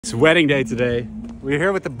It's wedding day today. We're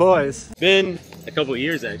here with the boys. Been a couple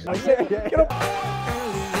years actually.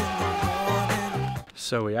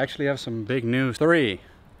 So we actually have some big news. 3,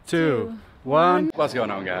 2, 1. What's going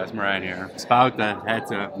on, guys? Merijn here. It's about to head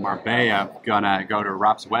to Marbella. Gonna go to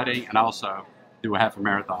Rob's wedding and also do a half a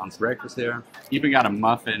marathon. Breakfast here. Even got a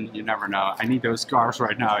muffin. You never know. I need those scarves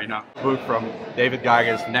right now, you know. Book from David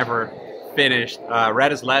Goggins, never finished. Read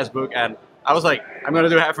his last book and I was like, I'm gonna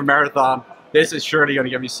do a half a marathon. This is surely gonna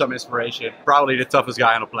give me some inspiration. Probably the toughest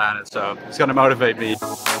guy on the planet, so it's gonna motivate me.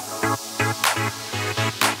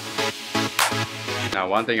 Now,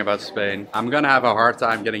 one thing about Spain, I'm gonna have a hard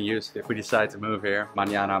time getting used if we decide to move here.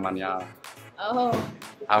 Mañana, mañana. Oh.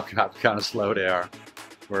 How kind of slow they are.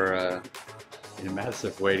 We're in a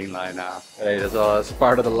massive waiting line now. Hey, that's all. That's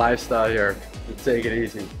part of the lifestyle here. Take it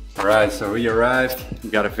easy. All right, so we arrived. We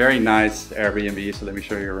got a very nice Airbnb, so let me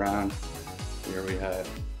show you around. Here we have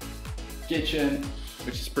kitchen,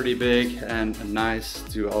 which is pretty big and nice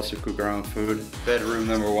to also cook our own food. Bedroom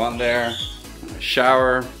number 1 there.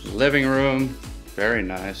 Shower, living room, very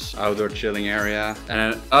nice. Outdoor chilling area.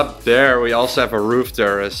 And then up there we also have a roof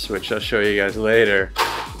terrace, which I'll show you guys later.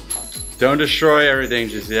 Don't destroy everything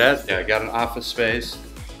just yet. Yeah, I got an office space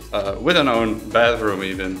with an own bathroom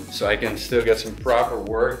even, so I can still get some proper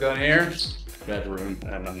work done here. Bedroom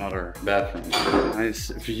and another bathroom.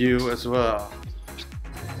 Nice view as well.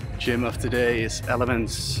 Gym of today is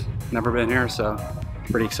Elements. Never been here, so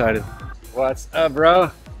pretty excited. What's up,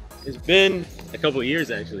 bro? It's been a couple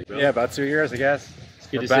years actually, bro. Yeah, about 2 years, I guess. It's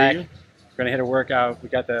good We're to back. see you. We're gonna hit a workout. We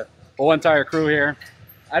got the whole entire crew here.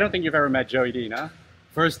 I don't think you've ever met Joey D, no?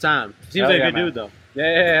 First time. Seems Hell like yeah, a good man. dude though.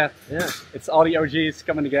 Yeah. Yeah. It's all the OGs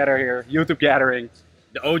coming together here. YouTube gathering.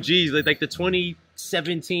 The OGs, like the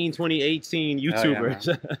 2017, 2018 YouTubers.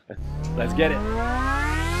 Oh, yeah, let's get it.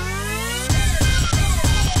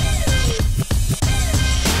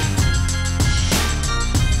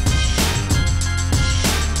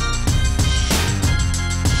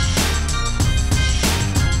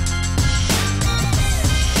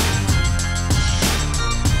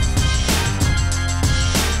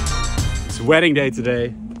 Wedding day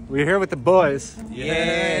today. We're here with the boys.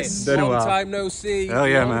 Yes. Been a Long while. time no see. Hell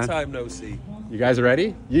yeah, Long man. time no see. You guys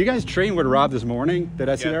ready? You guys trained with Rob this morning. Did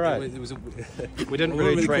I see that right? It was We didn't I wouldn't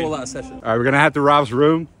really train. call that a session. All right, we're gonna head to Rob's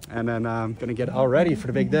room and then I'm gonna get all ready for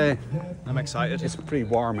the big day. I'm excited. It's pretty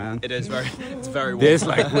warm, man. It is it's very warm. This,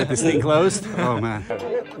 like with this thing closed. Oh man.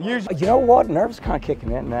 You know what? Nerves kind of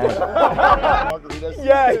kicking in, man.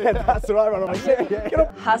 yeah, that's what I want to say.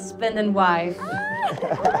 Husband and wife.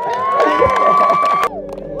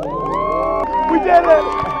 We did it!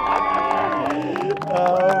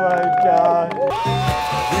 Oh my God.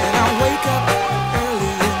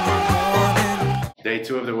 Day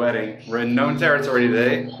 2 of the wedding. We're in known territory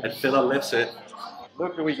today at Villa Lipsit.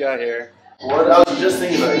 Look what we got here. What I was just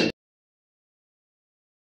thinking about.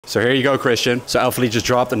 So here you go, Christian. So Alpha just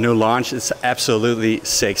dropped a new launch. It's absolutely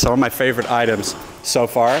sick. Some of my favorite items so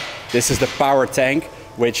far. This is the power tank,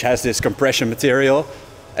 which has this compression material.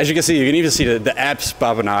 As you can see, you can even see the abs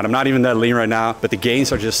popping out. I'm not even that lean right now, but the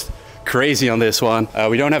gains are just crazy on this one.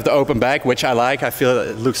 We don't have the open back, which I like. I feel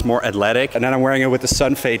it looks more athletic. And then I'm wearing it with the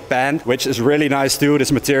Sunfade pant, which is really nice too.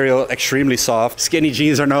 This material, extremely soft. Skinny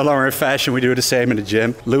jeans are no longer in fashion. We do the same in the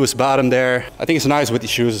gym. Loose bottom there. I think it's nice with the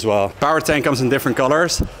shoes as well. Power tank comes in different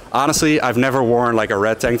colors. Honestly, I've never worn like a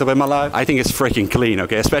red tank top in my life. I think it's freaking clean,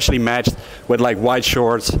 okay? Especially matched with like white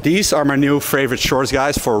shorts. These are my new favorite shorts,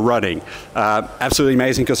 guys, for running. Absolutely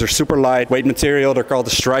amazing because they're super lightweight material. They're called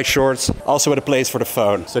the Strike shorts. Also with a place for the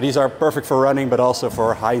phone. So these are perfect for running, but also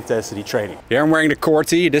for high intensity training. Here I'm wearing the Core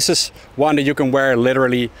tee. This is one that you can wear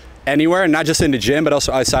literally anywhere, not just in the gym, but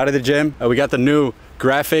also outside of the gym. We got the new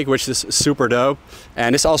graphic, which is super dope.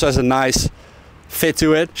 And this also has a nice fit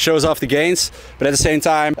to it, shows off the gains, but at the same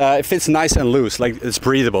time, it fits nice and loose, like it's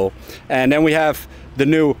breathable. And then we have the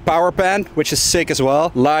new power pant, which is sick as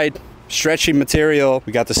well. Light, stretchy material.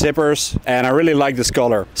 We got the zippers and I really like this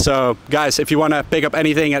color. So guys, if you want to pick up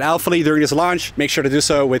anything at Alphalete during this launch, make sure to do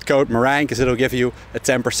so with code Merijn because it'll give you a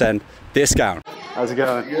 10% discount. How's it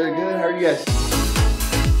going? Good, good. How are you guys?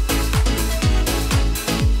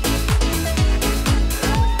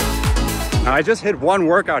 Now, I just hit one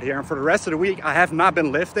workout here and for the rest of the week I have not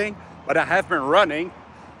been lifting, but I have been running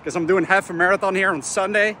because I'm doing half a marathon here on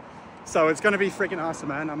Sunday. So it's gonna be freaking awesome,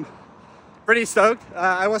 man. I'm pretty stoked.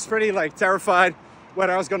 I was pretty like terrified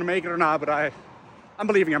whether I was gonna make it or not, but I'm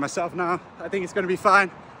believing in myself now. I think it's gonna be fine.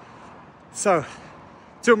 So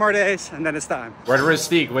 2 more days and then it's time. We're at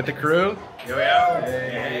Rustique with the crew. Yo, yo.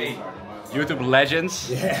 Hey. YouTube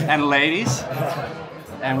legends and ladies.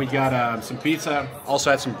 And we got some pizza,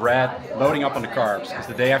 also had some bread, loading up on the carbs, because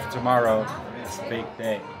the day after tomorrow is the big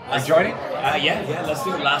day. Are you joining? Yeah, let's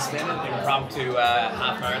do it last minute, impromptu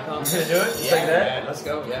half marathon. Do it? Yeah, let's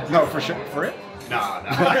go, yeah. No, for sure. For it? No.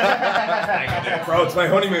 Bro, it's my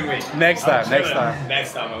honeymoon week. Next time.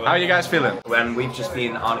 Next time I will. How are you guys feeling? When we've just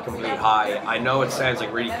been on a complete high. I know it sounds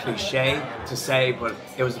like really cliche to say, but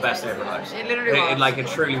it was the best day of our lives. It literally was. It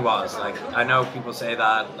truly was. Like, I know people say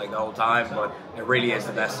that like the whole time, but it really is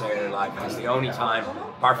the best day of your life. And it's the only time,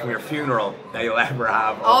 apart from your funeral, that you'll ever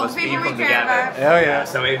have all the us people we people care together. about. Hell yeah.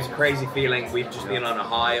 So it was a crazy feeling. We've just been on a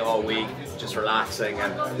high all week, just relaxing,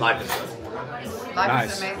 and life is good.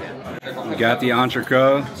 Life is amazing. We got the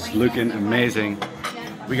entrecôte. It's looking amazing.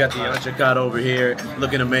 We got the entrecôte over here,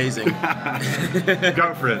 looking amazing.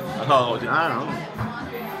 Go for it. Oh, I don't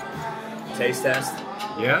know. Taste test.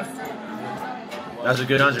 Yeah? That's a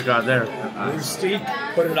good entrecôte there. Rusty,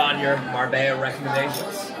 put it on your Marbella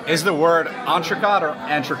recommendations. Is the word entrecôte or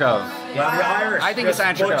entrecôte? Well, the Irish I think it's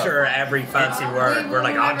just entrecôte. butcher every fancy word. We're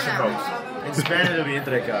like entrecôte. In Spanish it'll be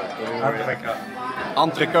entrecôte.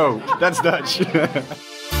 Entrecôte. That's Dutch.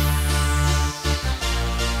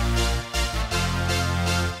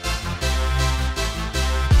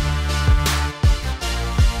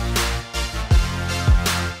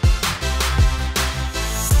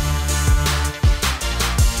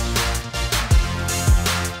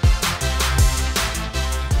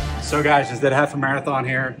 So guys, just did half a marathon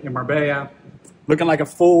here in Marbella. Looking like a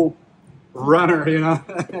full runner, you know.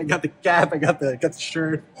 I got the cap, I got the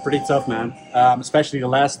shirt. Pretty tough, man. Especially the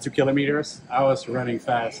last 2 kilometers. I was running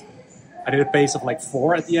fast. I did a pace of like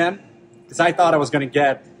 4 at the end, because I thought I was gonna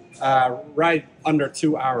get right under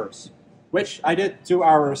 2 hours, which I did 2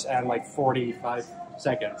 hours and like 45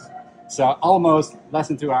 seconds. So almost less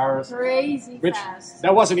than 2 hours. Crazy Which, fast.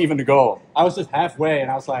 that wasn't even the goal. I was just halfway and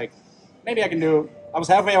I was like, maybe I can do, I was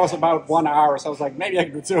halfway, I was about 1 hour, so I was like, maybe I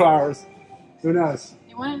can do 2 hours. Who knows?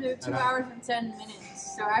 You want to do 2 hours and 10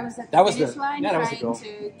 minutes. So I was at the That was finish the- line yeah, that was the trying goal.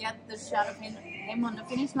 to get the shot of him on the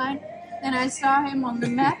finish line. Then I saw him on the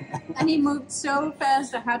map and he moved so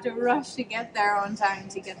fast I had to rush to get there on time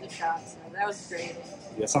to get the shot. So that was great.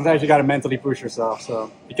 Yeah, sometimes you gotta mentally push yourself.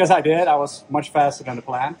 So because I did, I was much faster than the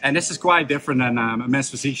plan. And this is quite different than a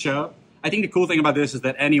men's physique show. I think the cool thing about this is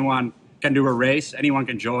that anyone can do a race, anyone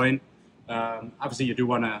can join. Obviously you do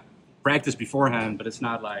wanna practice beforehand, but it's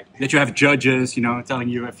not like that you have judges, you know, telling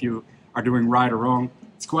you if you are doing right or wrong.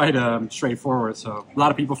 It's quite straightforward. So a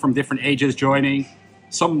lot of people from different ages joining.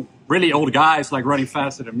 Some really old guys like running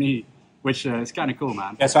faster than me, which is kind of cool,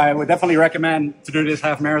 man. Yeah, so I would definitely recommend to do this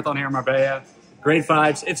half marathon here in Marbella. Great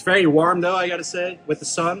vibes. It's very warm though, I gotta say, with the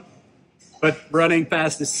sun. But running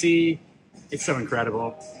past the sea, it's so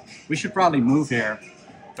incredible. We should probably move here.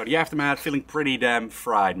 So the aftermath, feeling pretty damn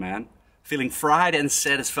fried, man. Feeling fried and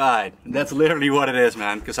satisfied. And that's literally what it is,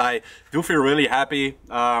 man. Because I do feel really happy.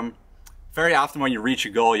 Very often when you reach a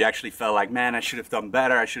goal, you actually feel like, man, I should have done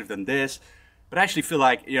better. I should have done this. But I actually feel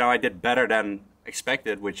like, you know, I did better than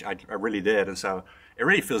expected, which I really did. And so it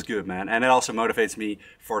really feels good, man. And it also motivates me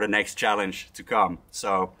for the next challenge to come.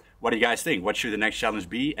 So what do you guys think? What should the next challenge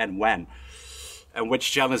be and when? And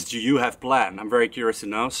which challenge do you have planned? I'm very curious to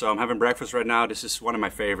know. So I'm having breakfast right now. This is one of my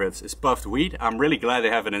favorites. It's puffed wheat. I'm really glad they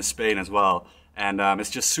have it in Spain as well. And it's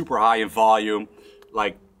just super high in volume,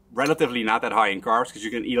 like relatively not that high in carbs, because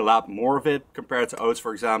you can eat a lot more of it compared to oats,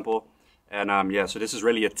 for example. And yeah, so this is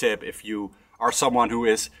really a tip if you are someone who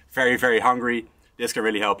is very, very hungry. This can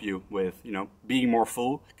really help you with, you know, being more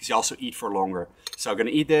full, because you also eat for longer. So I'm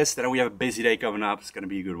gonna eat this, then we have a busy day coming up. It's gonna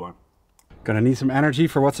be a good one. Gonna need some energy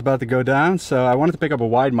for what's about to go down. So I wanted to pick up a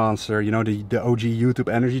White Monster, you know, the OG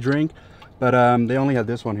YouTube energy drink. But they only had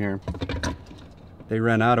this one here. They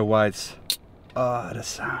ran out of whites. Oh, the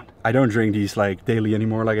sound. I don't drink these like daily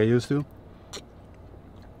anymore like I used to.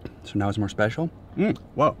 So now it's more special.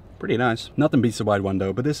 Whoa, pretty nice. Nothing beats the white one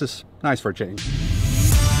though, but this is nice for a change.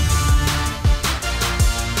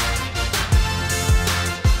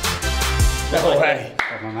 No way.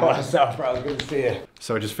 What's up, bro? Good to see you.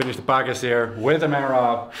 So I just finished the podcast here with the mirror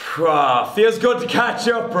off. Feels good to catch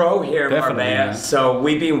up, bro, here in Definitely, Marbella. man. So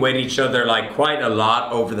we've been with each other like quite a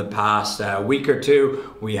lot over the past week or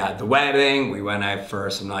two. We had the wedding, we went out for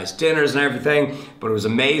some nice dinners and everything, but it was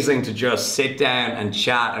amazing to just sit down and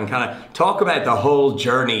chat and kind of talk about the whole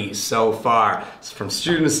journey so far. From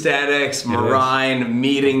student aesthetics, Merijn,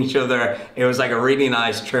 meeting each other. It was like a really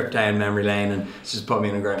nice trip down memory lane, and it's just put me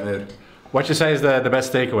in a great mood. What you say is the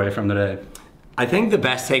best takeaway from the day? I think the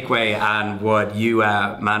best takeaway and what you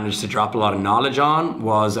managed to drop a lot of knowledge on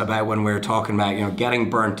was about when we were talking about, you know, getting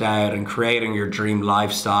burnt out and creating your dream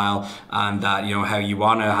lifestyle, and that, you know, how you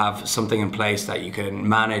want to have something in place that you can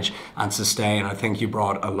manage and sustain. I think you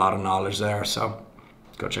brought a lot of knowledge there, so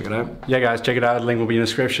go check it out. Yeah guys, check it out, link will be in the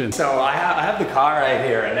description. So I have the car right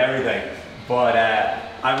here and everything, but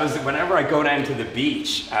whenever I go down to the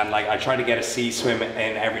beach and like I try to get a sea swim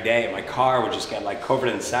in every day, my car would just get like covered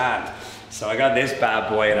in sand. So I got this bad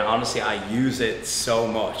boy, and honestly, I use it so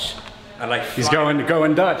much. I like. He's going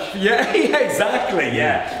Dutch. Yeah, exactly.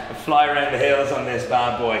 Yeah, I fly around the hills on this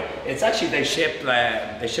bad boy. It's actually they ship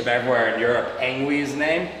everywhere in Europe. Engwe is the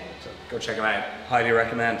name. So go check them out. Highly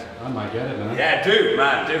recommend. I might get it, man. Yeah, do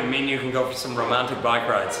man, do. Me and you can go for some romantic bike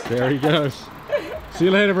rides. There he goes. See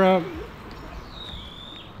you later, bro.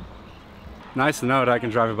 Nice to know that I can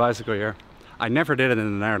drive a bicycle here. I never did it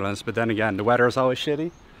in the Netherlands, but then again, the weather is always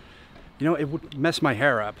shitty. You know, it would mess my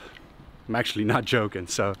hair up. I'm actually not joking.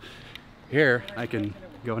 So here I can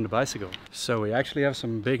go on the bicycle. So we actually have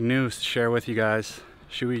some big news to share with you guys.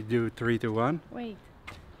 Should we do 3, 2, 1? Wait.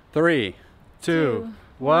 3, 2,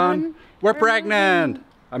 1. We're pregnant!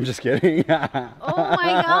 I'm just kidding. Oh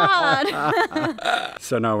my god!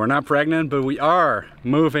 So no, we're not pregnant, but we are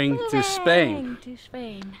moving to Spain. To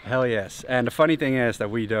Spain. Hell yes. And the funny thing is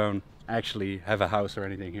that we don't actually have a house or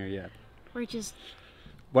anything here yet. We're just...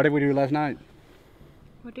 What did we do last night?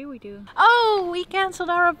 What did we do? Oh, we canceled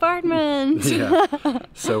our apartment. Yeah.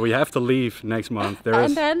 So we have to leave next month. There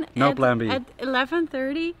is no plan B. At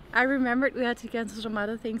 11:30, I remembered we had to cancel some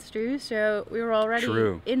other things too. So we were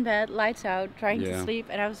already in bed, lights out, trying to sleep,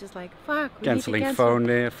 and I was just like, "Fuck." We Canceling need to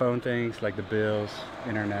cancel. phone things like the bills,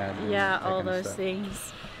 internet. Yeah, all those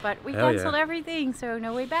things. But we canceled everything, so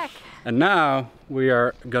no way back. And now we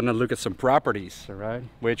are gonna look at some properties, all right?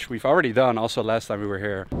 Which we've already done also last time we were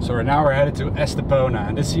here. So right now we're headed to Estepona,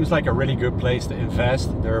 and this seems like a really good place to invest.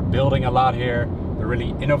 They're building a lot here. They're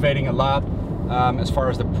really innovating a lot as far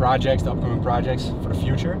as the projects, the upcoming projects for the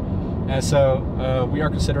future. And so we are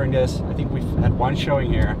considering this. I think we've had one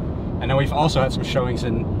showing here. And then we've also had some showings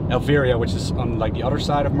in Elveria, which is on like the other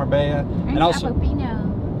side of Marbella. And also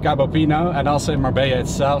Cabo Pino, and also in Marbella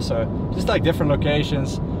itself. So just like different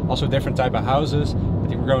locations, also different type of houses. I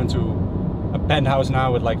think we're going to a penthouse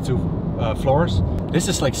now with like 2 floors. This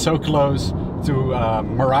is like so close to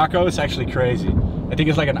Morocco, it's actually crazy. I think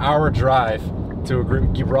it's like an hour drive to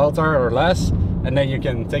Gibraltar or less, and then you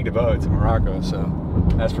can take the boat to Morocco, so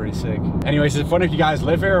that's pretty sick. Anyways, it's fun if you guys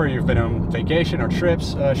live here or you've been on vacation or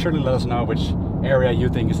trips, surely let us know which area you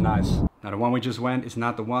think is nice. Now the one we just went is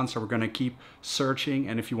not the one, so we're gonna keep searching,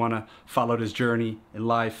 and if you wanna follow this journey in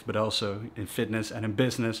life, but also in fitness and in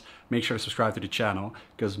business, make sure to subscribe to the channel,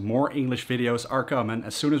 because more English videos are coming.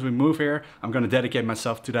 As soon as we move here, I'm gonna dedicate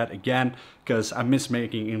myself to that again, because I miss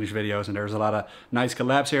making English videos, and there's a lot of nice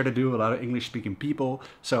collabs here to do, a lot of English speaking people,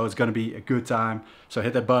 so it's gonna be a good time. So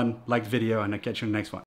hit that button, like the video, and I'll catch you in the next one.